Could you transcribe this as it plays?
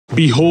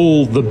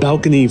Behold the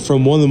balcony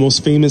from one of the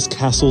most famous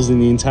castles in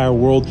the entire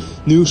world,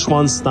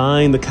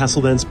 Neuschwanstein, the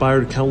castle that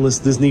inspired countless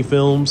Disney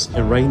films.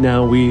 And right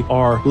now we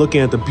are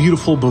looking at the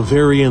beautiful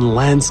Bavarian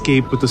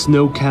landscape with the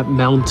snow-capped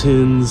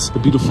mountains, the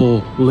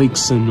beautiful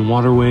lakes and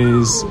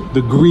waterways,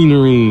 the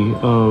greenery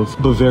of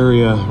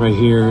Bavaria right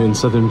here in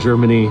southern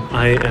Germany.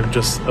 I am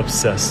just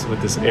obsessed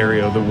with this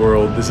area of the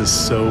world. This is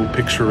so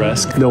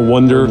picturesque. No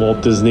wonder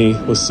Walt Disney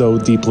was so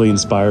deeply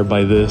inspired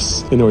by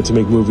this in order to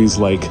make movies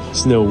like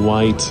Snow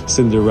White,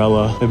 Cinderella,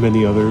 and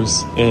many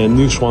others. And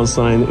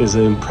Neuschwanstein is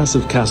an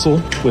impressive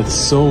castle with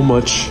so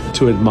much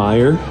to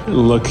admire.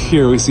 Look,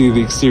 here we see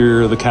the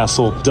exterior of the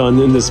castle done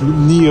in this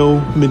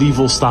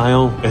neo-medieval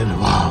style, and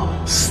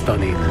wow,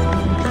 stunning.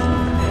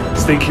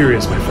 Stay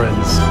curious, my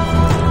friends.